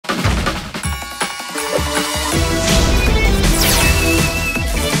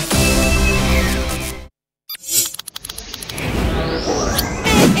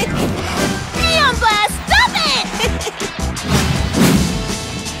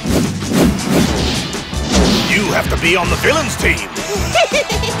have to be on the villains team.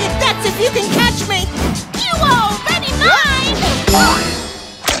 That's if you can catch me. You are already mine.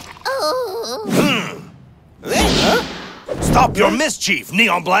 Stop your mischief,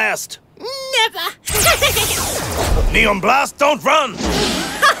 Neon Blast. Never. Neon Blast, don't run.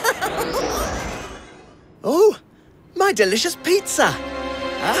 Oh, my delicious pizza.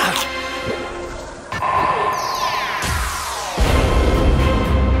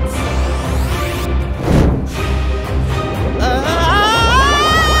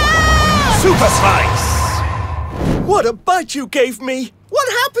 Super Slice! What a bite you gave me! What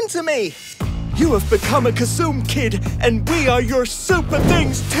happened to me? You have become a Kazoom kid, and we are your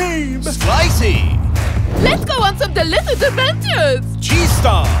SuperThings team! Slicey! Let's go on some delicious adventures.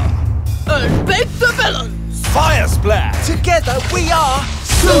 G-Star! And beat the villains. Fire Splat! Together we are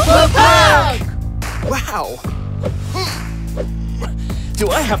SuperThing! Wow! Do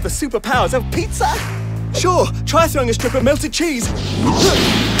I have the superpowers of pizza? Sure, try throwing a strip of melted cheese.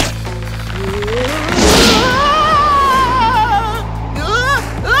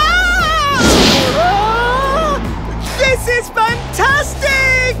 This is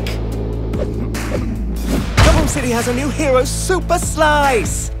fantastic! Kaboom City has a new hero, Super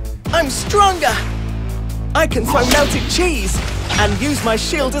Slice. I'm stronger. I can throw melted cheese and use my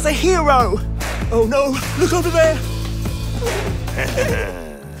shield as a hero. Oh no, look over there.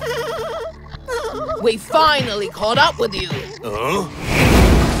 We finally caught up with you.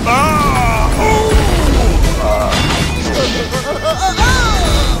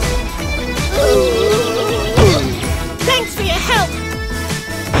 Thanks for your help.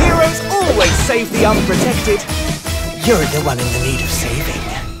 Heroes always save the unprotected. You're the one in the need of saving.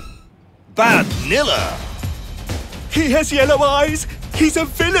 Bad Nilla! He has yellow eyes. He's a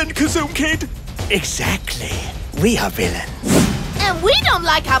villain, Kazoom Kid. Exactly. We are villains. And we don't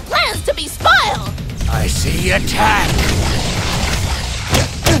like our plans to be spoiled. I see attack.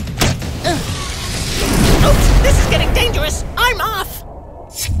 Oops, this is getting dangerous. I'm off.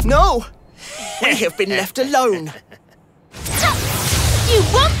 No, we have been left alone. You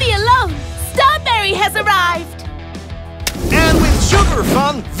won't be alone. Starberry has arrived. And with sugar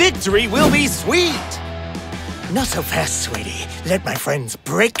fun, victory will be sweet! Not so fast, sweetie. Let my friends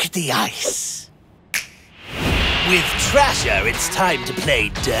break the ice. With Trasher, it's time to play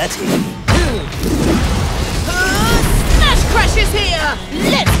dirty. Smash Crash is here.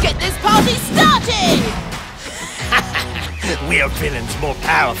 Let's get this party started. We're villains more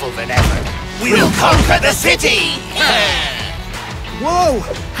powerful than ever. We'll conquer the city! Whoa,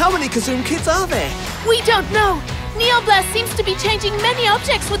 how many Kazoom Kids are there? We don't know. Neoblast seems to be changing many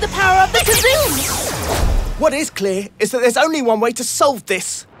objects with the power of the Kazoom. What is clear is that there's only one way to solve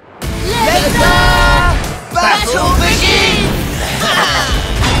this. Let the battle begin!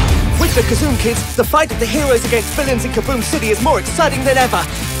 With the Kazoom Kids, the fight of the heroes against villains in Kaboom City is more exciting than ever.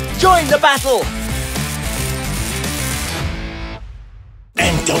 Join the battle!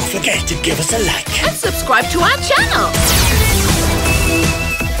 And don't forget to give us a like. And subscribe to our channel.